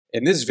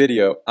In this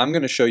video, I'm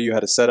going to show you how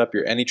to set up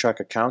your AnyTrack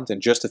account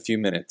in just a few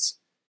minutes.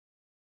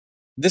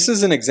 This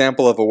is an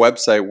example of a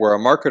website where a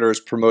marketer is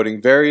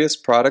promoting various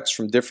products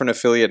from different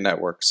affiliate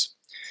networks.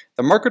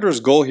 The marketer's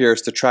goal here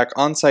is to track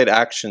on-site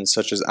actions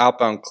such as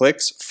outbound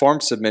clicks,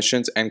 form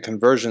submissions, and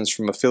conversions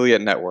from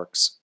affiliate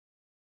networks.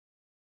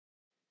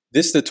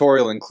 This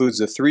tutorial includes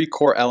the three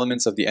core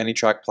elements of the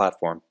AnyTrack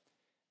platform: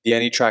 the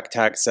AnyTrack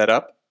TAG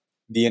setup,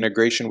 the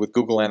integration with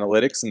Google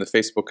Analytics and the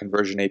Facebook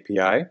Conversion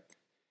API,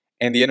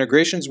 and the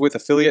integrations with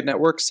affiliate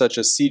networks such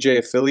as CJ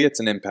Affiliates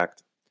and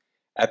Impact.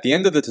 At the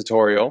end of the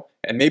tutorial,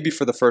 and maybe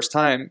for the first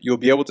time, you'll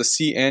be able to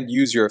see and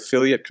use your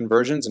affiliate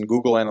conversions in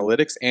Google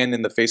Analytics and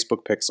in the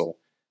Facebook Pixel.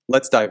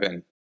 Let's dive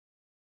in.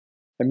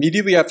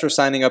 Immediately after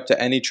signing up to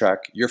AnyTrack,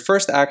 your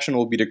first action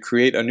will be to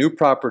create a new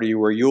property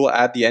where you will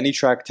add the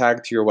AnyTrack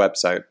tag to your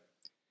website.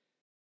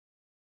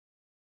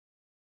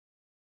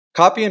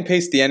 Copy and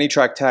paste the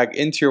AnyTrack tag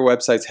into your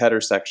website's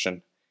header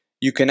section.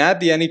 You can add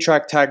the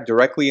AnyTrack tag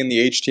directly in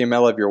the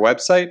HTML of your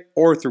website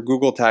or through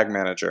Google Tag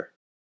Manager.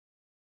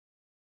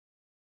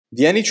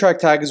 The AnyTrack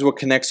tag is what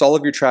connects all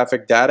of your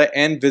traffic data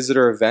and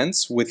visitor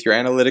events with your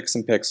analytics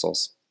and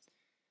pixels.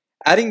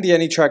 Adding the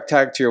AnyTrack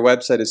tag to your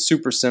website is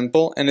super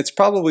simple, and it's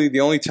probably the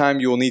only time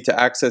you will need to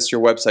access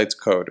your website's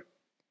code.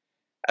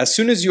 As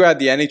soon as you add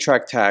the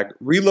AnyTrack tag,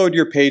 reload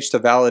your page to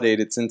validate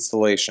its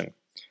installation.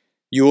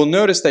 You will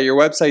notice that your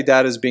website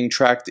data is being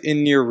tracked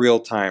in near real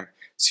time,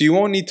 so you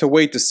won't need to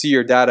wait to see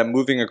your data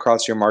moving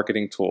across your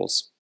marketing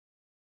tools.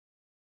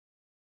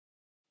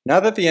 Now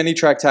that the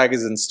AnyTrack tag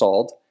is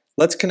installed,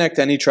 let's connect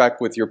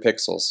AnyTrack with your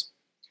pixels.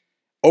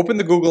 Open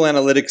the Google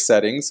Analytics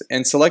settings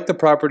and select the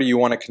property you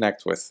want to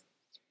connect with.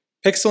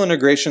 Pixel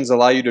integrations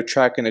allow you to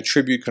track and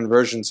attribute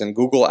conversions in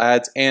Google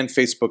Ads and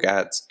Facebook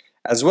Ads,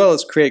 as well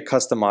as create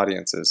custom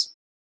audiences.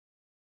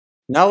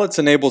 Now let's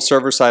enable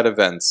server-side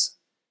events.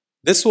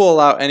 This will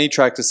allow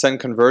AnyTrack to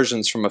send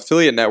conversions from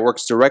affiliate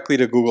networks directly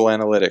to Google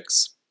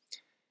Analytics.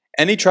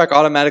 AnyTrack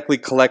automatically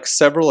collects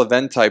several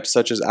event types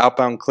such as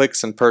outbound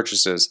clicks and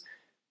purchases,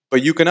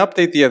 but you can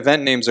update the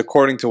event names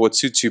according to what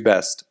suits you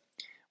best.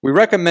 We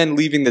recommend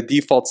leaving the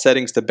default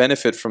settings to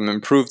benefit from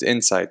improved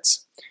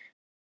insights.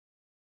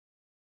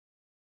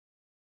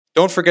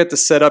 Don't forget to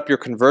set up your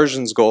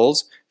conversions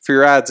goals for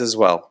your ads as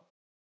well.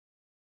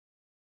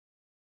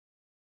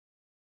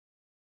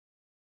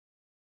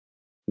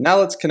 Now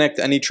let's connect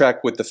AnyTrack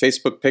with the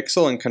Facebook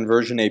Pixel and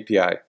Conversion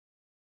API.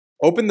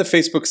 Open the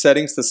Facebook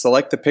settings to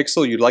select the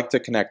pixel you'd like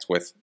to connect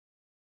with.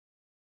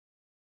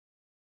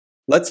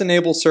 Let's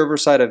enable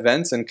server-side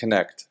events and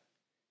connect.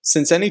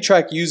 Since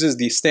AnyTrack uses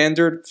the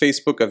standard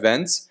Facebook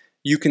events,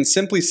 you can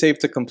simply save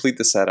to complete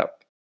the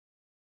setup.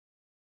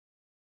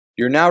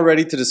 You're now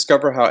ready to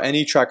discover how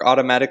AnyTrack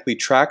automatically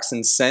tracks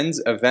and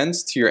sends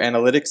events to your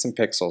analytics and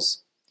pixels.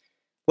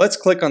 Let's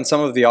click on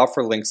some of the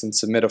offer links and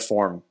submit a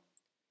form.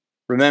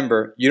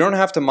 Remember, you don't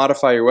have to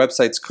modify your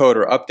website's code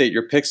or update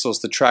your pixels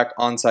to track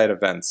on-site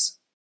events.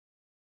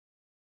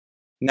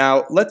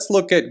 Now, let's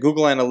look at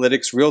Google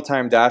Analytics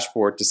real-time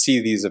dashboard to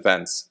see these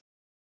events.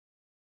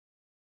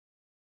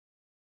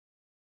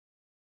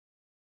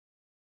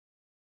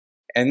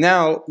 And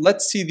now,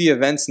 let's see the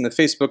events in the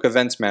Facebook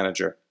Events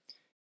Manager.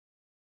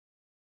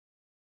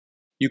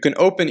 You can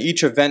open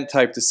each event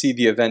type to see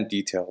the event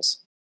details.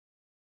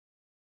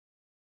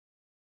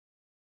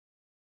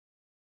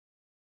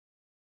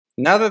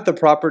 Now that the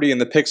property and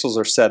the pixels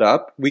are set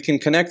up, we can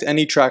connect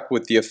AnyTrack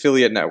with the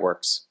affiliate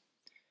networks.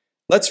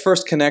 Let's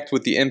first connect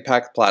with the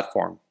Impact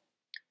platform.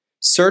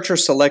 Search or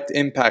select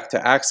Impact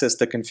to access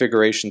the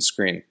configuration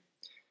screen.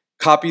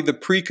 Copy the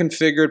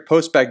pre-configured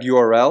Postback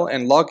URL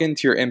and log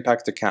into your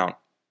Impact account.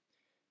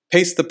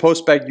 Paste the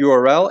Postback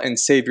URL and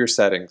save your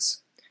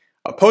settings.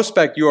 A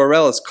Postback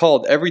URL is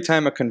called every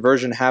time a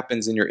conversion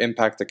happens in your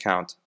Impact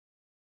account.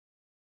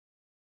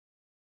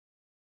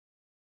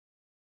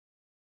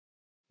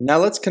 Now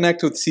let's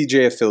connect with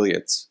CJ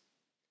Affiliates.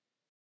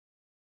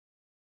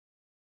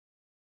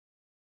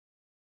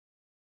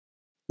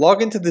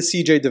 Log into the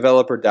CJ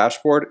Developer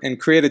dashboard and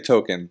create a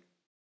token.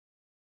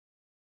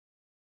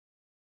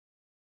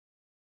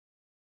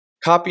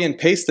 Copy and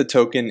paste the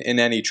token in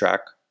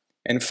AnyTrack.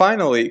 And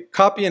finally,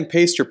 copy and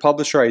paste your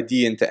publisher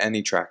ID into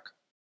AnyTrack.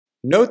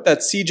 Note that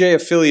CJ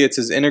Affiliates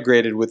is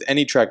integrated with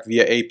AnyTrack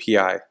via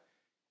API.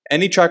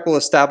 AnyTrack will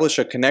establish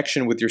a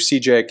connection with your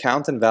CJ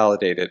account and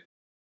validate it.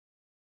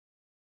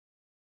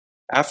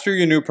 After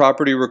your new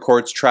property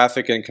records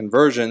traffic and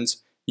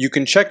conversions, you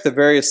can check the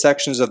various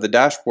sections of the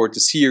dashboard to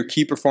see your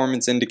key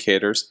performance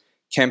indicators,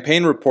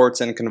 campaign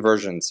reports, and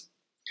conversions.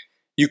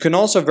 You can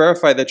also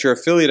verify that your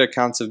affiliate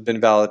accounts have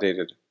been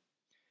validated.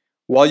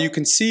 While you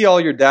can see all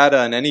your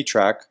data in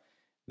AnyTrack,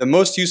 the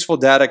most useful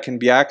data can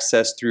be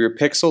accessed through your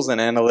Pixels and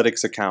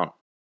Analytics account.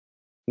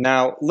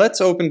 Now,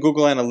 let's open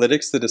Google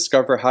Analytics to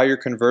discover how your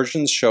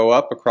conversions show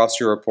up across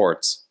your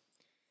reports.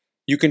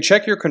 You can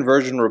check your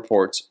conversion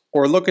reports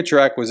or look at your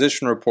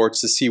acquisition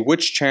reports to see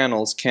which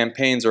channels,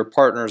 campaigns, or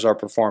partners are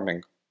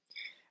performing.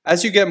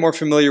 As you get more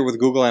familiar with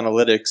Google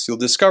Analytics, you'll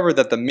discover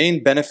that the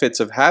main benefits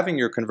of having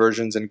your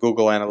conversions in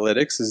Google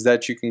Analytics is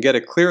that you can get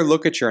a clear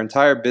look at your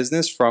entire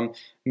business from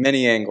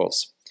many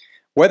angles,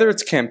 whether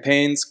it's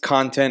campaigns,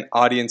 content,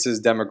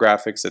 audiences,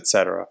 demographics,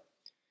 etc.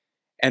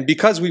 And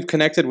because we've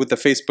connected with the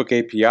Facebook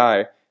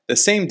API, the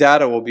same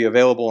data will be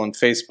available on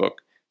Facebook,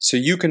 so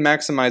you can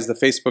maximize the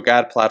Facebook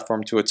ad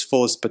platform to its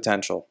fullest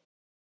potential.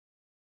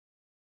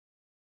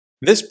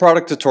 This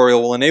product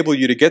tutorial will enable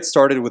you to get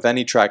started with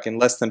AnyTrack in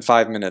less than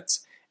 5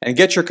 minutes and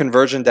get your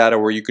conversion data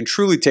where you can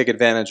truly take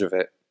advantage of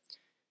it.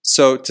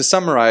 So, to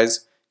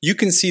summarize, you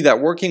can see that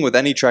working with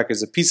AnyTrack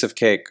is a piece of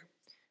cake.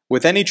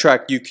 With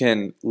AnyTrack, you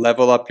can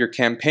level up your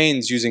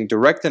campaigns using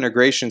direct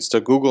integrations to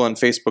Google and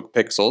Facebook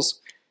pixels,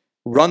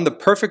 run the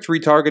perfect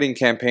retargeting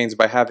campaigns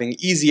by having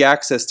easy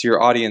access to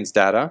your audience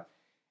data,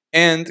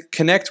 and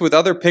connect with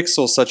other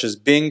pixels such as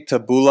Bing,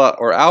 Taboola,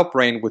 or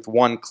Outbrain with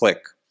one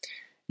click.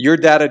 Your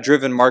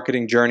data-driven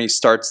marketing journey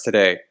starts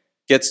today.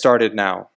 Get started now.